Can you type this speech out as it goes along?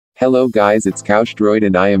Hello guys, it's KaushDroid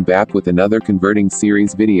and I am back with another converting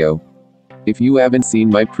series video. If you haven't seen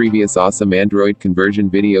my previous awesome Android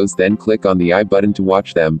conversion videos, then click on the I button to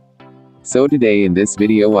watch them. So today in this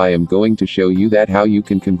video I am going to show you that how you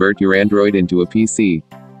can convert your Android into a PC.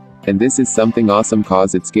 And this is something awesome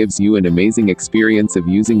cause it gives you an amazing experience of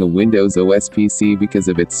using a Windows OS PC because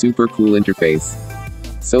of its super cool interface.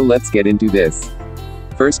 So let's get into this.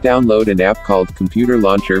 First, download an app called Computer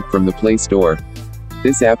Launcher from the Play Store.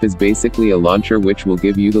 This app is basically a launcher which will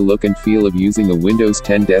give you the look and feel of using a Windows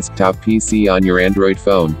 10 desktop PC on your Android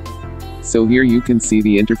phone. So here you can see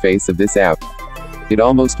the interface of this app. It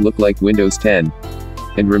almost looks like Windows 10.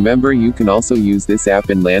 And remember, you can also use this app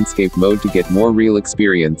in landscape mode to get more real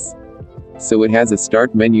experience. So it has a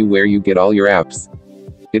start menu where you get all your apps.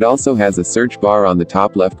 It also has a search bar on the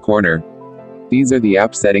top left corner. These are the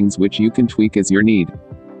app settings which you can tweak as your need.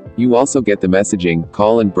 You also get the messaging,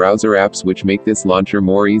 call and browser apps which make this launcher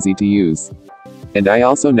more easy to use. And I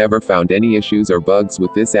also never found any issues or bugs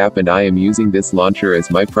with this app, and I am using this launcher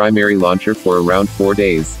as my primary launcher for around 4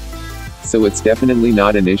 days. So it's definitely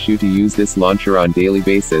not an issue to use this launcher on daily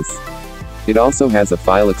basis. It also has a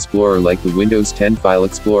file explorer like the Windows 10 File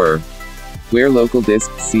Explorer, where local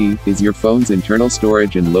disk C is your phone's internal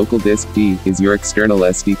storage and local disk D is your external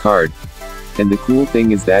SD card. And the cool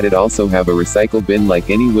thing is that it also have a recycle bin like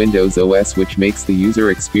any Windows OS, which makes the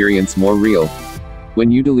user experience more real.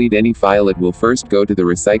 When you delete any file, it will first go to the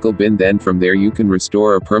recycle bin, then from there you can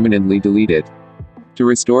restore or permanently delete it. To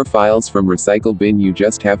restore files from recycle bin, you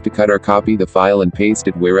just have to cut or copy the file and paste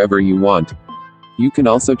it wherever you want. You can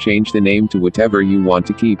also change the name to whatever you want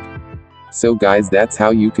to keep. So guys, that's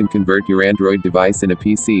how you can convert your Android device in a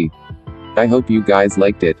PC. I hope you guys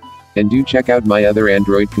liked it. And do check out my other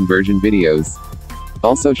Android conversion videos.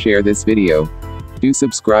 Also share this video. Do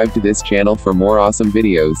subscribe to this channel for more awesome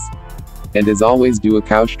videos. And as always, do a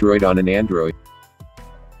KaushDroid on an Android.